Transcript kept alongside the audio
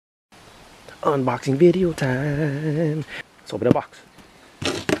Unboxing video time. Let's open the box.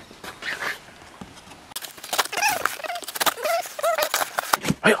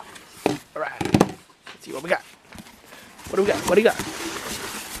 Alright. Let's see what we got. What do we got? What do you got?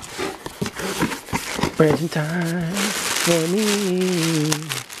 Present time for me.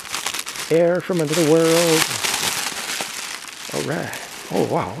 Air from another world. Alright. Oh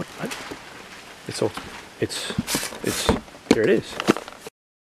wow. What? It's here it is.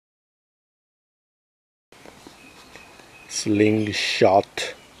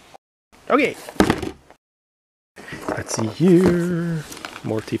 Slingshot. Okay. Let's see here.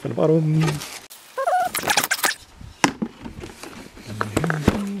 More teeth on the bottom.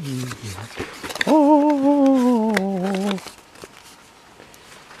 Oh,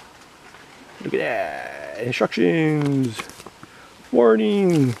 look at that. Instructions.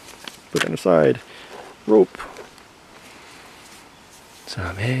 Warning. Put on the side. Rope.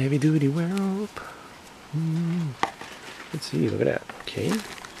 Some heavy duty rope. Let's see, look at that. Okay.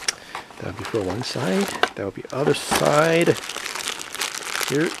 That would be for one side. That would be other side.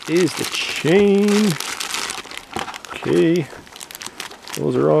 Here is the chain. Okay.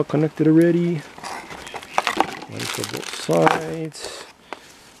 Those are all connected already. One for both sides.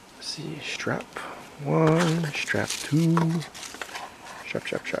 Let's see, strap one, strap two,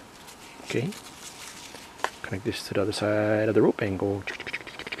 strap. Okay. Connect this to the other side of the rope and go.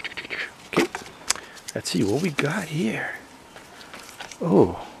 Okay. Let's see what we got here.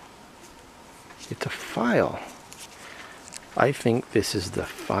 Oh, it's a file. I think this is the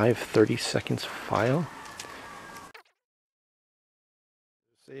 5:30 seconds file.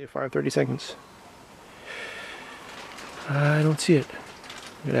 Say 5:30 seconds. I don't see it.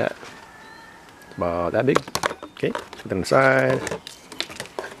 Look at that. It's about that big. Okay, put that on the side.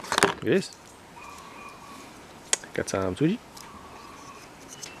 Look at this. Got some suji.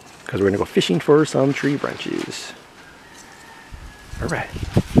 Because we're going to go fishing for some tree branches. Alright.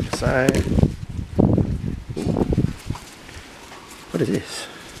 Side. What is this?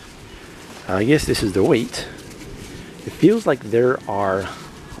 I guess this is the weight. It feels like there are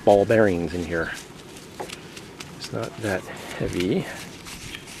ball bearings in here. It's not that heavy.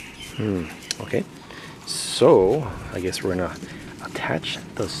 Okay. So, I guess we're going to attach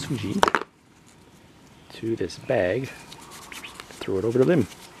the suji to this bag. Throw it over the limb.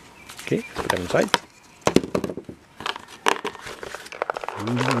 Okay, let's put that inside.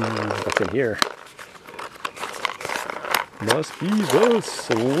 What's in here? Must be the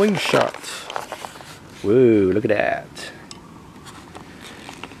slingshot. Whoa, look at that.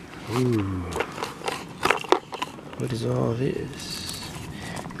 Ooh. What is all this?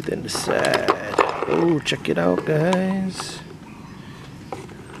 Put that in the side. Oh, check it out, guys.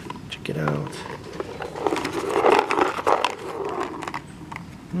 Check it out.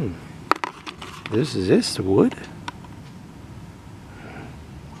 This is this wood?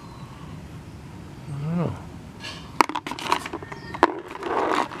 I don't know.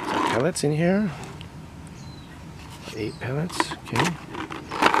 Some pellets in here. 8 pellets. Okay.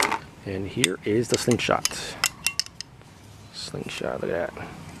 And here is the slingshot. Slingshot, look at that.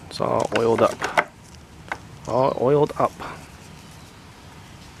 It's all oiled up. All oiled up.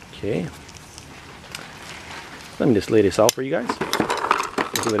 Okay. Let me just lay this out for you guys.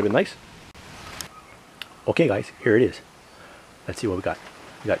 It's a little bit nice. Okay guys, here it is. Let's see what we got.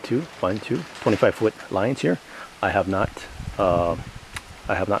 We got 25-foot lines here. I have not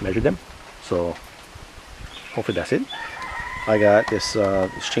measured them, so hopefully that's it. I got this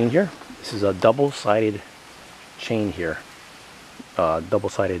this chain here. This is a double-sided chain here.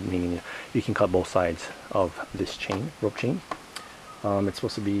 Double-sided meaning you can cut both sides of this chain, rope chain. It's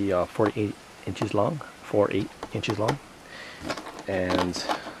supposed to be 48 inches long, 4-8 inches long, and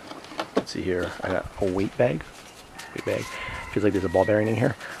let's see here, I got a weight bag. Feels like there's a ball bearing in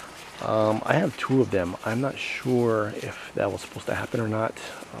here. I have 2 of them. I'm not sure if that was supposed to happen or not.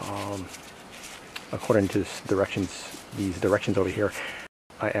 According to these directions over here,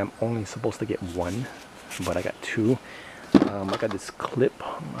 I am only supposed to get 1, but I got 2. I got this clip.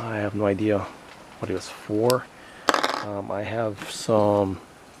 I have no idea what it was for. I have some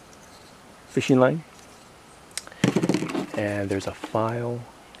fishing line, and there's a file.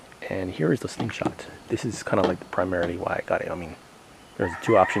 And here is the slingshot. This is kind of like primarily why I got it. I mean, there's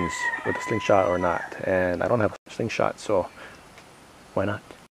 2 options with the slingshot or not. And I don't have a slingshot, so why not?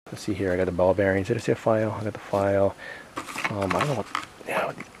 Let's see here. I got the ball bearings. Did I say a file? I got the file. I don't know what. Yeah,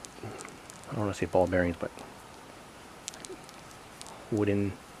 I don't want to say ball bearings, but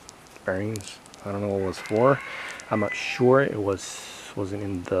wooden bearings. I don't know what it was for. I'm not sure. It wasn't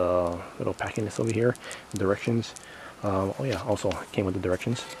in the little packing list over here. Directions. Oh yeah, also came with the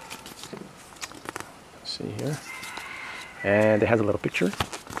directions. see here. And it has a little picture.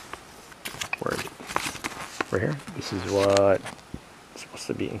 Where is it? Right here. This is what is supposed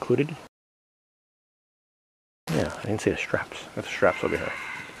to be included. Yeah, I didn't say the straps. That's the straps over here.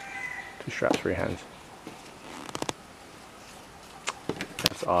 2 straps for your hands.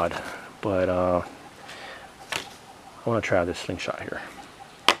 That's odd, but I want to try out this slingshot here.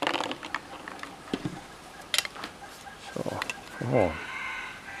 So, oh,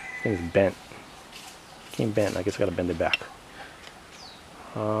 this thing's bent. Came bent. I guess I gotta bend it back.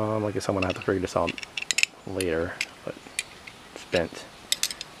 I guess I'm gonna have to figure this out later, but it's bent.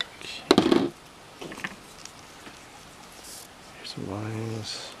 Okay. Here's some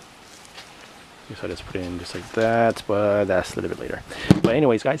lines. I guess I just put it in just like that, but that's a little bit later. But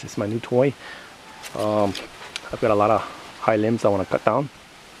anyways, guys, it's my new toy. I've got a lot of high limbs I want to cut down.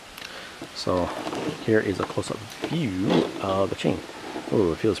 So here is a close-up view of the chain.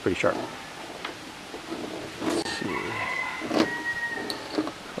 Oh, it feels pretty sharp. Let's see.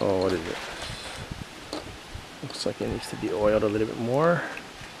 Oh, what is it? Looks like it needs to be oiled a little bit more.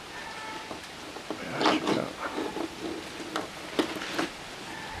 Yeah, check it out.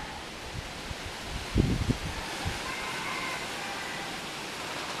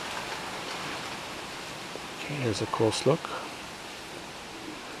 Okay, here's a close look.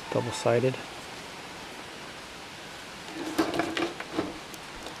 Double-sided.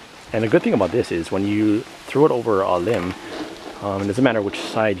 And the good thing about this is when you throw it over a limb, it doesn't matter which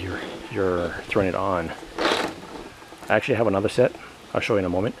side you're throwing it on. I actually have another set, I'll show you in a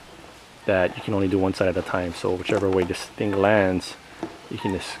moment, that you can only do one side at a time. So whichever way this thing lands, you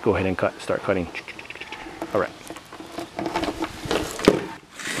can just go ahead and start cutting. Alright.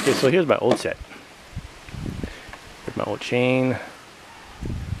 Okay, so here's my old set. Here's my old chain.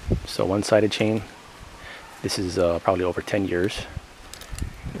 So one-sided chain. This is probably over 10 years.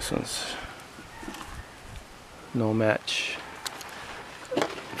 This one's no match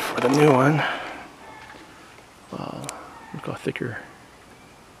for the new one. Wow, look how thicker.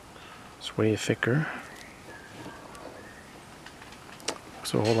 It's way thicker.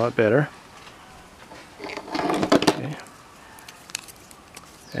 Looks a whole lot better. Okay.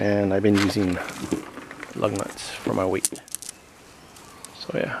 And I've been using lug nuts for my weight.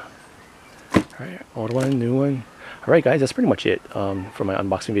 So yeah. Alright, old one, new one. Alright guys, that's pretty much it for my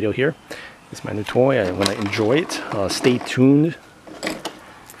unboxing video here. It's my new toy, and when I enjoy it, stay tuned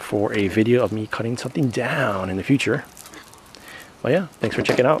for a video of me cutting something down in the future. Well yeah, thanks for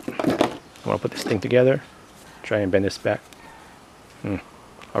checking out. I want to put this thing together, try and bend this back.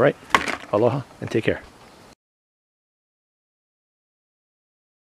 Alright, aloha and take care.